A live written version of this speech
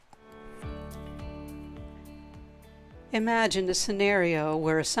Imagine a scenario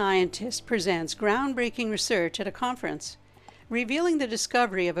where a scientist presents groundbreaking research at a conference, revealing the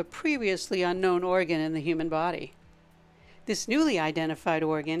discovery of a previously unknown organ in the human body. This newly identified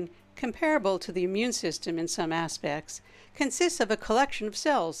organ, comparable to the immune system in some aspects, consists of a collection of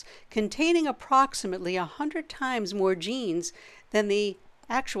cells containing approximately 100 times more genes than the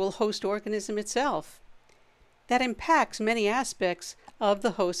actual host organism itself. That impacts many aspects of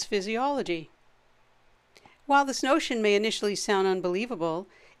the host's physiology. While this notion may initially sound unbelievable,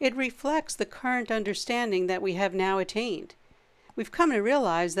 it reflects the current understanding that we have now attained. We've come to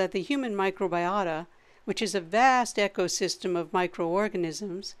realize that the human microbiota, which is a vast ecosystem of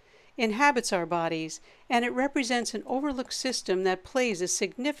microorganisms, inhabits our bodies, and it represents an overlooked system that plays a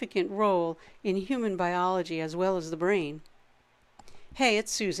significant role in human biology as well as the brain. Hey,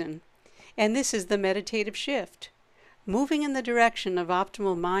 it's Susan, and this is the Meditative Shift, moving in the direction of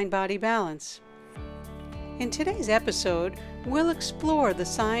optimal mind-body balance. In today's episode, we'll explore the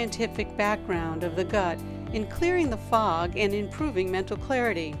scientific background of the gut in clearing the fog and improving mental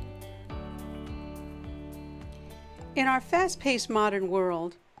clarity. In our fast-paced modern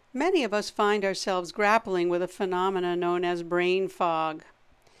world, many of us find ourselves grappling with a phenomenon known as brain fog.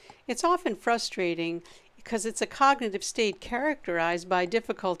 It's often frustrating because it's a cognitive state characterized by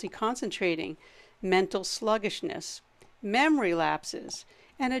difficulty concentrating, mental sluggishness, memory lapses,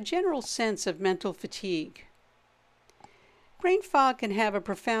 and a general sense of mental fatigue. Brain fog can have a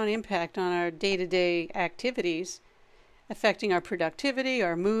profound impact on our day-to-day activities, affecting our productivity,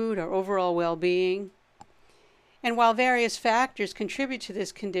 our mood, our overall well-being. And while various factors contribute to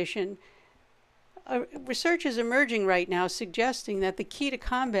this condition, research is emerging right now suggesting that the key to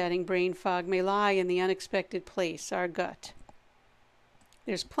combating brain fog may lie in the unexpected place, our gut.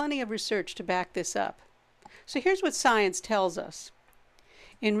 There's plenty of research to back this up. So here's what science tells us.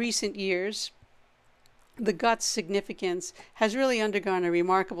 In recent years, the gut's significance has really undergone a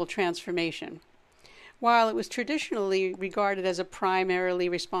remarkable transformation. While it was traditionally regarded as a primarily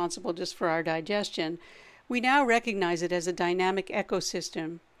responsible just for our digestion, we now recognize it as a dynamic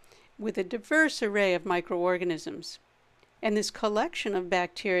ecosystem with a diverse array of microorganisms. And this collection of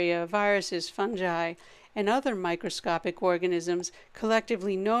bacteria, viruses, fungi, and other microscopic organisms,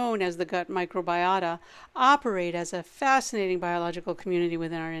 collectively known as the gut microbiota, operate as a fascinating biological community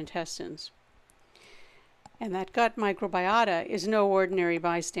within our intestines. And that gut microbiota is no ordinary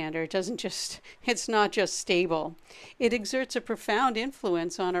bystander. It's not just stable. It exerts a profound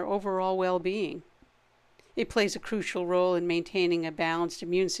influence on our overall well-being. It plays a crucial role in maintaining a balanced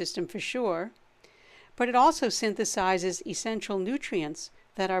immune system for sure, but it also synthesizes essential nutrients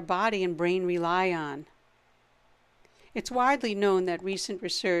that our body and brain rely on. It's widely known that recent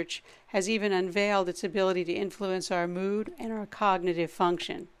research has even unveiled its ability to influence our mood and our cognitive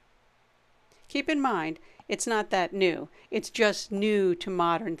function. Keep in mind, it's not that new. It's just new to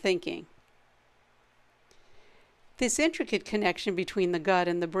modern thinking. This intricate connection between the gut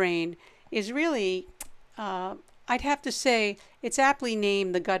and the brain is really, I'd have to say, it's aptly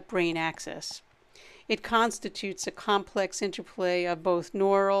named the gut-brain axis. It constitutes a complex interplay of both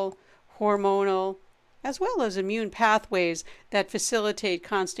neural, hormonal, as well as immune pathways that facilitate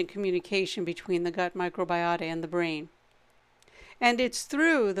constant communication between the gut microbiota and the brain. And it's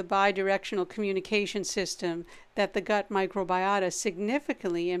through the bidirectional communication system that the gut microbiota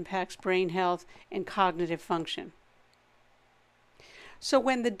significantly impacts brain health and cognitive function. So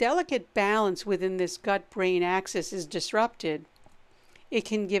when the delicate balance within this gut-brain axis is disrupted, it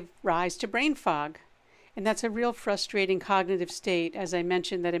can give rise to brain fog. And that's a real frustrating cognitive state, as I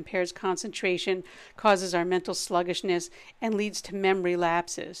mentioned, that impairs concentration, causes our mental sluggishness, and leads to memory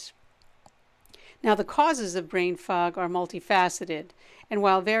lapses. Now, the causes of brain fog are multifaceted, and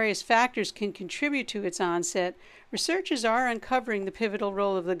while various factors can contribute to its onset, researchers are uncovering the pivotal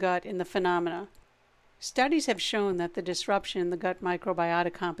role of the gut in the phenomena. Studies have shown that the disruption in the gut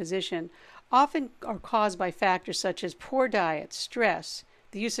microbiota composition often are caused by factors such as poor diet, stress,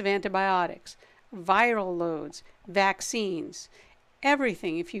 the use of antibiotics, viral loads, vaccines,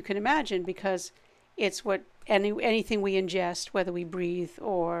 everything, if you can imagine, because it's what anything we ingest, whether we breathe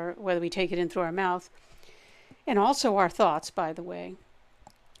or whether we take it in through our mouth, and also our thoughts, by the way.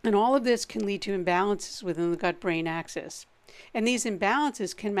 And all of this can lead to imbalances within the gut-brain axis. And these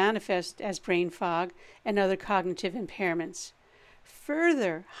imbalances can manifest as brain fog and other cognitive impairments,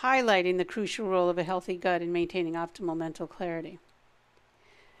 further highlighting the crucial role of a healthy gut in maintaining optimal mental clarity.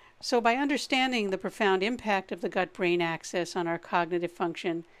 So by understanding the profound impact of the gut-brain axis on our cognitive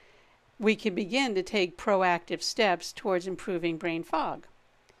function, we can begin to take proactive steps towards improving brain fog.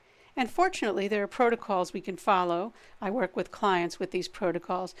 And fortunately, there are protocols we can follow. I work with clients with these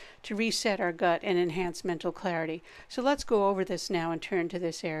protocols to reset our gut and enhance mental clarity. So let's go over this now and turn to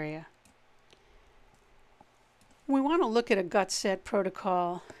this area. We want to look at a gut set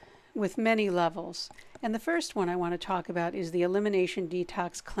protocol with many levels. And the first one I want to talk about is the elimination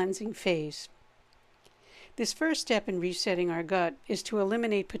detox cleansing phase. This first step in resetting our gut is to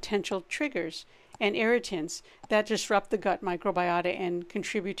eliminate potential triggers and irritants that disrupt the gut microbiota and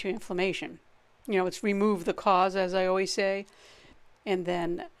contribute to inflammation. It's remove the cause, as I always say, and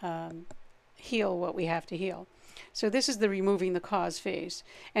then heal what we have to heal. So this is the removing the cause phase.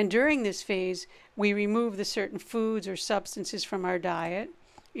 And during this phase, we remove the certain foods or substances from our diet,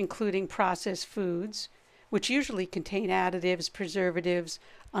 including processed foods, which usually contain additives, preservatives,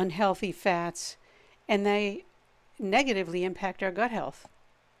 unhealthy fats, and they negatively impact our gut health.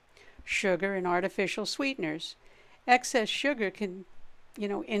 Sugar and artificial sweeteners. Excess sugar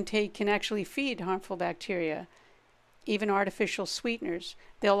intake can actually feed harmful bacteria. Even artificial sweeteners,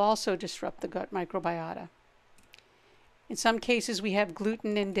 they'll also disrupt the gut microbiota. In some cases, we have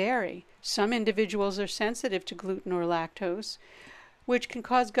gluten and dairy. Some individuals are sensitive to gluten or lactose, which can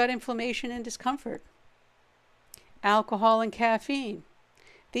cause gut inflammation and discomfort. Alcohol and caffeine.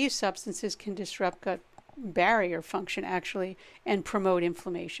 These substances can disrupt gut barrier function actually and promote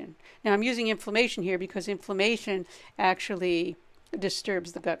inflammation. Now I'm using inflammation here because inflammation actually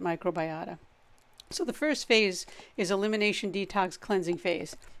disturbs the gut microbiota. So the first phase is elimination detox cleansing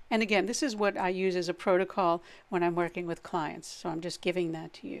phase. And again, this is what I use as a protocol when I'm working with clients. So I'm just giving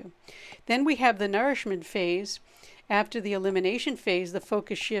that to you. Then we have the nourishment phase. After the elimination phase, the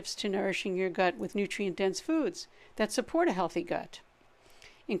focus shifts to nourishing your gut with nutrient-dense foods that support a healthy gut.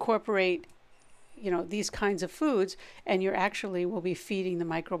 Incorporate these kinds of foods, and you actually will be feeding the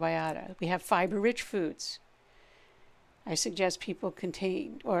microbiota. We have fiber-rich foods. I suggest people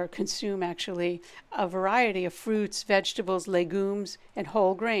consume actually a variety of fruits, vegetables, legumes, and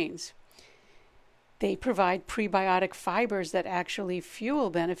whole grains. They provide prebiotic fibers that actually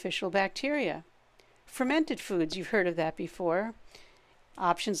fuel beneficial bacteria. Fermented foods, you've heard of that before.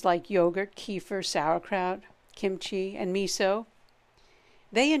 Options like yogurt, kefir, sauerkraut, kimchi, and miso.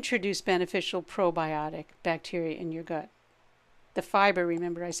 They introduce beneficial probiotic bacteria in your gut. The fiber,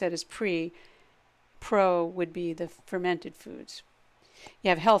 remember I said, is pro would be the fermented foods. You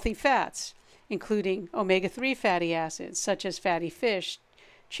have healthy fats, including omega-3 fatty acids, such as fatty fish,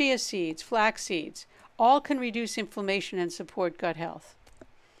 chia seeds, flax seeds. All can reduce inflammation and support gut health.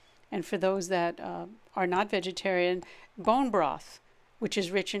 And for those that are not vegetarian, bone broth, which is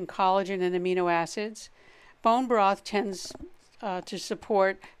rich in collagen and amino acids. Bone broth tends to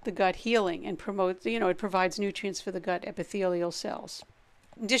support the gut healing and promote, it provides nutrients for the gut epithelial cells.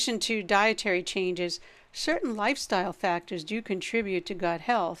 In addition to dietary changes, certain lifestyle factors do contribute to gut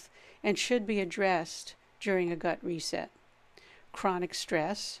health and should be addressed during a gut reset. Chronic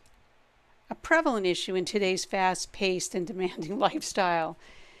stress, a prevalent issue in today's fast-paced and demanding lifestyle.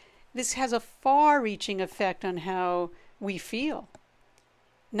 This has a far-reaching effect on how we feel.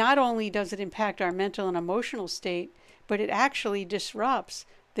 Not only does it impact our mental and emotional state, but it actually disrupts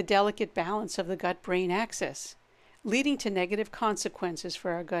the delicate balance of the gut-brain axis, leading to negative consequences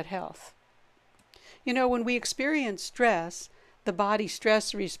for our gut health. When we experience stress, the body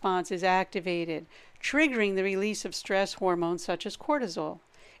stress response is activated, triggering the release of stress hormones such as cortisol.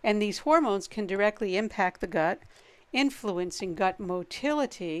 And these hormones can directly impact the gut, influencing gut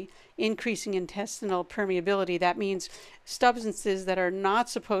motility, increasing intestinal permeability. That means substances that are not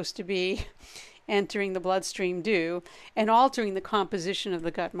supposed to be entering the bloodstream do, and altering the composition of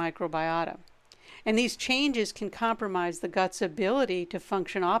the gut microbiota. And these changes can compromise the gut's ability to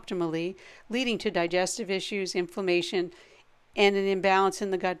function optimally, leading to digestive issues, inflammation, and an imbalance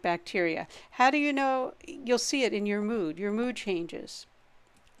in the gut bacteria. How do you know? You'll see it in your mood. Your mood changes.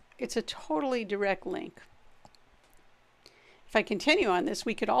 It's a totally direct link. If I continue on this,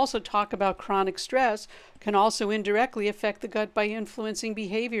 we could also talk about chronic stress can also indirectly affect the gut by influencing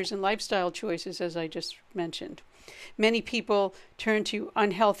behaviors and lifestyle choices, as I just mentioned. Many people turn to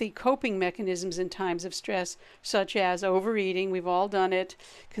unhealthy coping mechanisms in times of stress, such as overeating, we've all done it,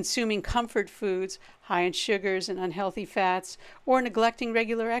 consuming comfort foods, high in sugars and unhealthy fats, or neglecting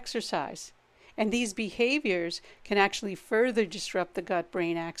regular exercise. And these behaviors can actually further disrupt the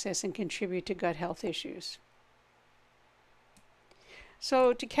gut-brain axis and contribute to gut health issues.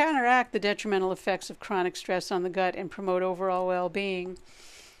 So to counteract the detrimental effects of chronic stress on the gut and promote overall well-being,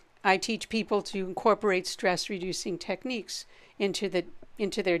 I teach people to incorporate stress-reducing techniques into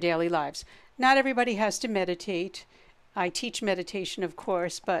their daily lives. Not everybody has to meditate. I teach meditation, of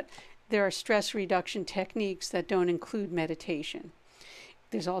course, but there are stress reduction techniques that don't include meditation.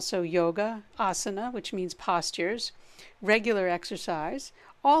 There's also yoga, asana, which means postures, regular exercise.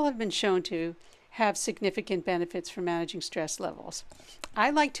 All have been shown to have significant benefits for managing stress levels. I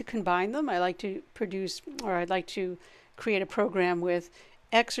like to combine them. I like to I'd like to create a program with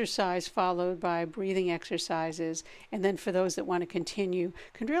exercise followed by breathing exercises. And then for those that want to continue,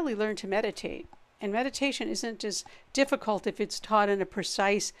 can really learn to meditate. And meditation isn't as difficult if it's taught in a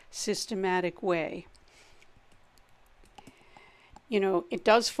precise, systematic way. It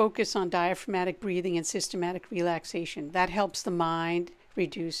does focus on diaphragmatic breathing and systematic relaxation. That helps the mind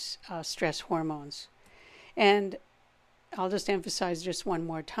reduce stress hormones. And I'll just emphasize just one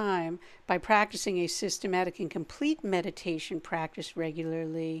more time, by practicing a systematic and complete meditation practice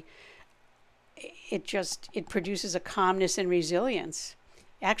regularly, it produces a calmness and resilience,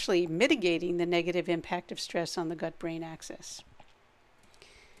 actually mitigating the negative impact of stress on the gut-brain axis.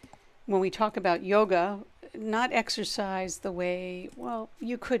 When we talk about yoga, not exercise the way,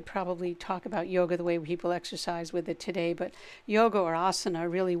 you could probably talk about yoga the way people exercise with it today, but yoga or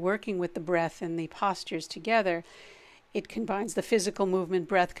asana, really working with the breath and the postures together, it combines the physical movement,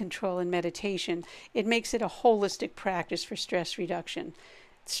 breath control, and meditation. It makes it a holistic practice for stress reduction.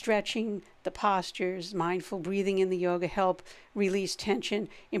 Stretching, the postures, mindful breathing in the yoga help release tension,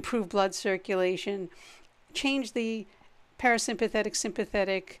 improve blood circulation, change the parasympathetic,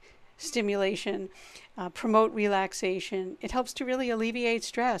 sympathetic stimulation, promote relaxation. It helps to really alleviate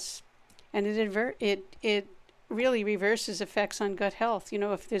stress, and it really reverses effects on gut health.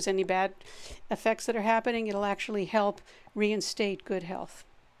 If there's any bad effects that are happening, it'll actually help reinstate good health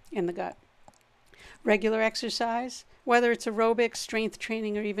in the gut. Regular exercise, whether it's aerobics, strength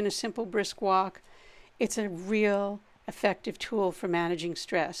training, or even a simple brisk walk, it's a real effective tool for managing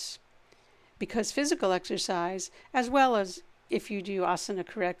stress. Because physical exercise, as well as if you do asana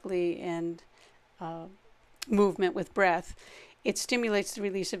correctly and movement with breath, it stimulates the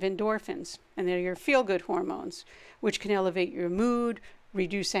release of endorphins, and they're your feel-good hormones, which can elevate your mood,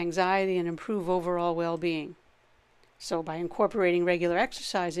 reduce anxiety, and improve overall well-being. So by incorporating regular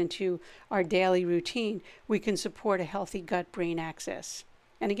exercise into our daily routine, we can support a healthy gut-brain axis,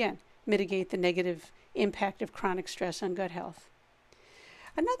 and again, mitigate the negative impact of chronic stress on gut health.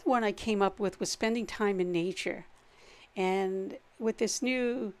 Another one I came up with was spending time in nature. And with this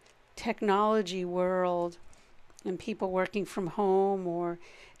new technology world and people working from home or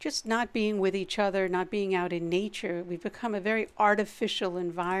just not being with each other, not being out in nature, we've become a very artificial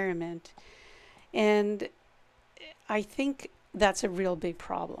environment. And I think that's a real big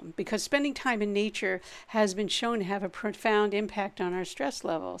problem, because spending time in nature has been shown to have a profound impact on our stress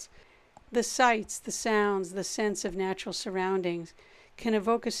levels. The sights, the sounds, the sense of natural surroundings can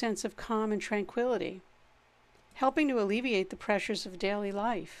evoke a sense of calm and tranquility, helping to alleviate the pressures of daily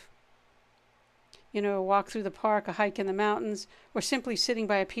life. A walk through the park, a hike in the mountains, or simply sitting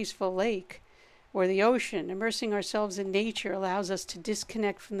by a peaceful lake or the ocean. Immersing ourselves in nature allows us to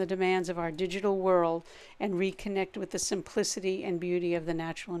disconnect from the demands of our digital world and reconnect with the simplicity and beauty of the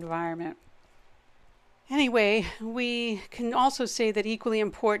natural environment. Anyway, we can also say that equally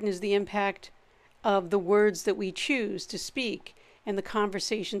important is the impact of the words that we choose to speak and the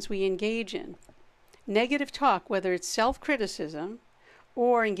conversations we engage in. Negative talk, whether it's self-criticism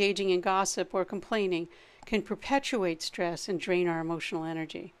or engaging in gossip or complaining, can perpetuate stress and drain our emotional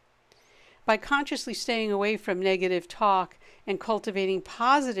energy. By consciously staying away from negative talk and cultivating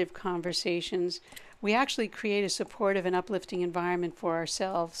positive conversations, we actually create a supportive and uplifting environment for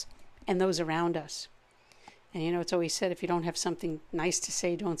ourselves and those around us. And it's always said, if you don't have something nice to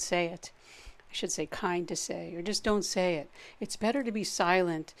say, don't say it. I should say kind to say, or just don't say it. It's better to be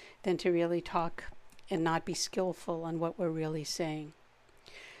silent than to really talk and not be skillful on what we're really saying.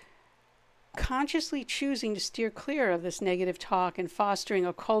 Consciously choosing to steer clear of this negative talk and fostering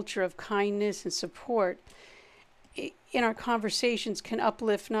a culture of kindness and support in our conversations can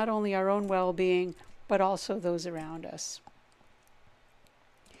uplift not only our own well-being, but also those around us.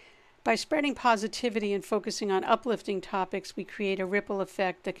 By spreading positivity and focusing on uplifting topics, we create a ripple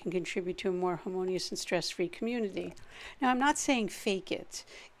effect that can contribute to a more harmonious and stress-free community. Now, I'm not saying fake it.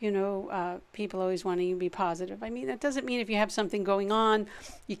 People always want to be positive. That doesn't mean if you have something going on,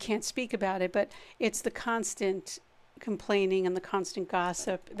 you can't speak about it, but it's the constant complaining and the constant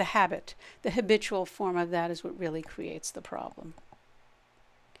gossip, the habitual form of that is what really creates the problem.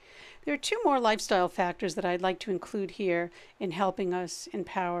 There are two more lifestyle factors that I'd like to include here in helping us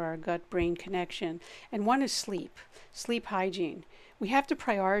empower our gut-brain connection. And one is sleep hygiene. We have to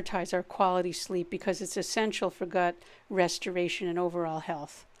prioritize our quality sleep because it's essential for gut restoration and overall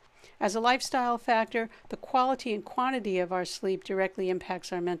health. As a lifestyle factor, the quality and quantity of our sleep directly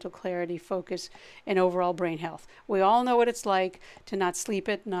impacts our mental clarity, focus, and overall brain health. We all know what it's like to not sleep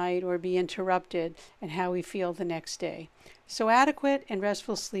at night or be interrupted and how we feel the next day. So adequate and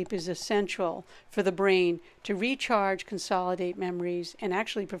restful sleep is essential for the brain to recharge, consolidate memories, and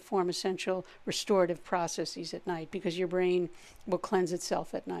actually perform essential restorative processes at night, because your brain will cleanse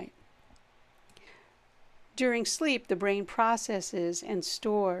itself at night. During sleep, the brain processes and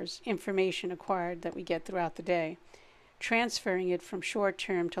stores information acquired that we get throughout the day, transferring it from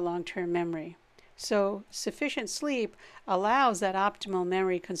short-term to long-term memory. So sufficient sleep allows that optimal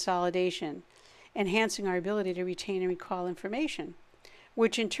memory consolidation, enhancing our ability to retain and recall information,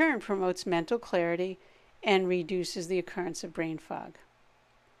 which in turn promotes mental clarity and reduces the occurrence of brain fog.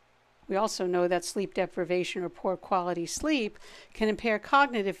 We also know that sleep deprivation or poor quality sleep can impair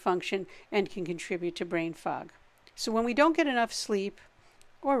cognitive function and can contribute to brain fog. So when we don't get enough sleep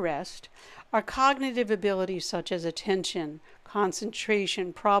or rest, our cognitive abilities such as attention,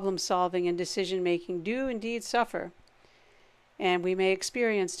 concentration, problem solving, and decision making do indeed suffer. And we may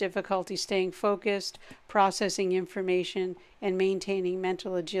experience difficulty staying focused, processing information, and maintaining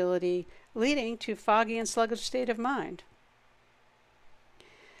mental agility, leading to foggy and sluggish state of mind.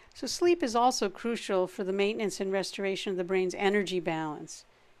 So sleep is also crucial for the maintenance and restoration of the brain's energy balance,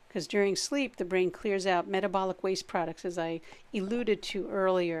 because during sleep, the brain clears out metabolic waste products, as I alluded to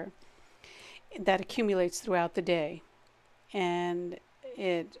earlier, that accumulates throughout the day. And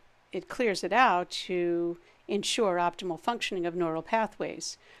it clears it out to ensure optimal functioning of neural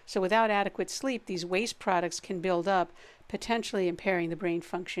pathways. So without adequate sleep, these waste products can build up, potentially impairing the brain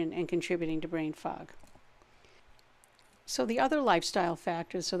function and contributing to brain fog. So the other lifestyle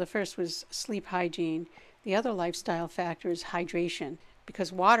factors, so the first was sleep hygiene. The other lifestyle factor is hydration,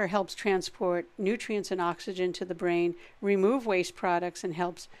 because water helps transport nutrients and oxygen to the brain, remove waste products, and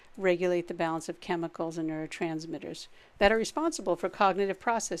helps regulate the balance of chemicals and neurotransmitters that are responsible for cognitive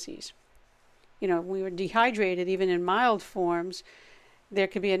processes. When we were dehydrated, even in mild forms, there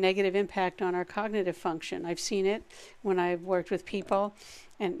could be a negative impact on our cognitive function. I've seen it when I've worked with people,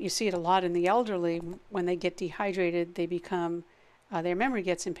 and you see it a lot in the elderly. When they get dehydrated, they become, their memory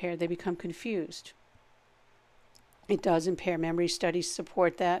gets impaired, they become confused. It does impair memory. Studies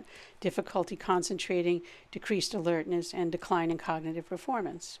support that. Difficulty concentrating, decreased alertness, and decline in cognitive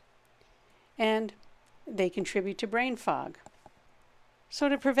performance. And they contribute to brain fog. So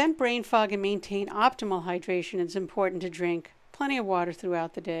to prevent brain fog and maintain optimal hydration, it's important to drink plenty of water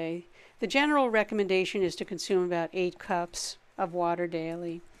throughout the day. The general recommendation is to consume about 8 cups of water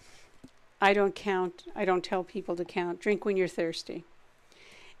daily. I don't tell people to count. Drink when you're thirsty.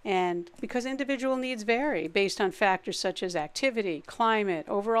 And because individual needs vary based on factors such as activity, climate,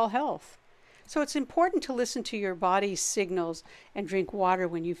 overall health. So it's important to listen to your body's signals and drink water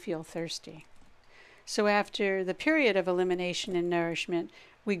when you feel thirsty. So after the period of elimination and nourishment,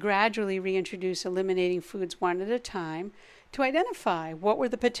 we gradually reintroduce eliminating foods one at a time to identify what were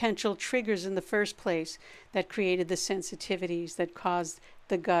the potential triggers in the first place that created the sensitivities that caused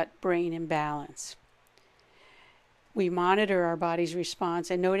the gut-brain imbalance. We monitor our body's response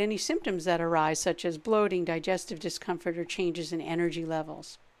and note any symptoms that arise, such as bloating, digestive discomfort, or changes in energy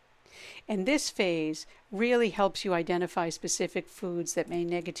levels. And this phase really helps you identify specific foods that may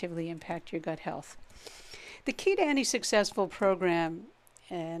negatively impact your gut health. The key to any successful program,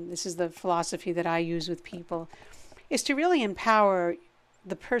 and this is the philosophy that I use with people, is to really empower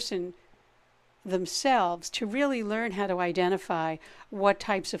the person themselves to really learn how to identify what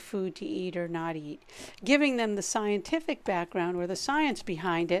types of food to eat or not eat, giving them the scientific background or the science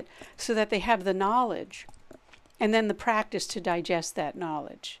behind it so that they have the knowledge and then the practice to digest that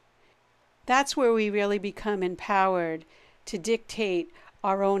knowledge. That's where we really become empowered to dictate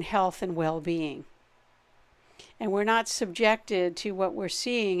our own health and well-being. And we're not subjected to what we're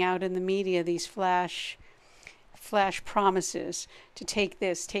seeing out in the media, these flash promises to take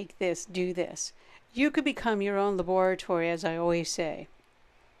this, do this. You could become your own laboratory, as I always say,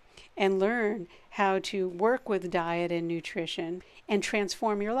 and learn how to work with diet and nutrition and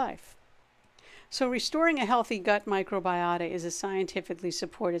transform your life. So restoring a healthy gut microbiota is a scientifically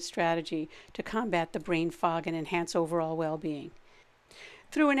supported strategy to combat the brain fog and enhance overall well-being.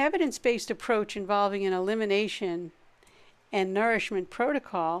 Through an evidence-based approach involving an elimination and nourishment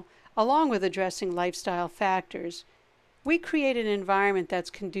protocol, along with addressing lifestyle factors, we create an environment that's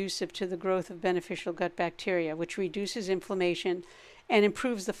conducive to the growth of beneficial gut bacteria, which reduces inflammation and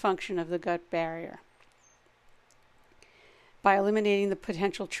improves the function of the gut barrier. By eliminating the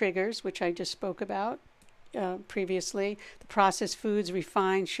potential triggers, which I just spoke about previously, the processed foods,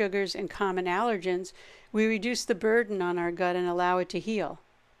 refined sugars, and common allergens, we reduce the burden on our gut and allow it to heal.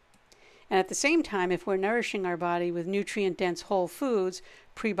 And at the same time, if we're nourishing our body with nutrient-dense whole foods,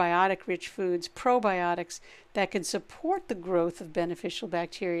 prebiotic-rich foods, probiotics that can support the growth of beneficial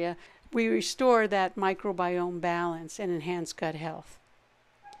bacteria, we restore that microbiome balance and enhance gut health.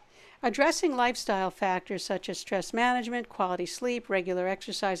 Addressing lifestyle factors such as stress management, quality sleep, regular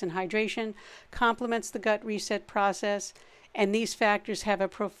exercise, and hydration complements the gut reset process, and these factors have a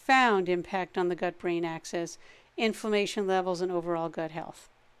profound impact on the gut-brain axis, inflammation levels, and overall gut health.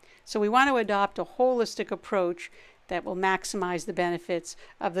 So we want to adopt a holistic approach that will maximize the benefits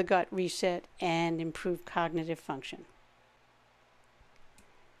of the gut reset and improve cognitive function.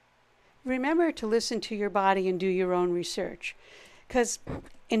 Remember to listen to your body and do your own research, because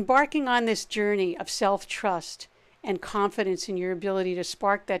embarking on this journey of self-trust and confidence in your ability to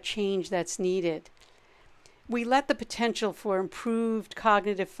spark that change that's needed, we let the potential for improved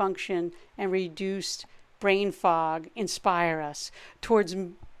cognitive function and reduced brain fog inspire us towards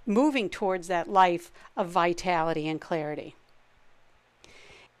moving towards that life of vitality and clarity.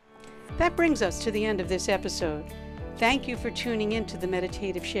 That brings us to the end of this episode. Thank you for tuning in to the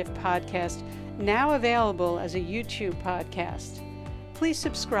Meditative Shift podcast, now available as a YouTube podcast. Please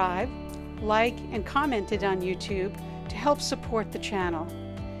subscribe, like, and comment it on YouTube to help support the channel.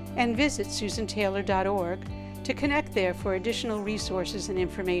 And visit susantaylor.org to connect there for additional resources and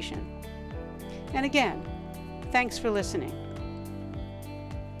information. And again, thanks for listening.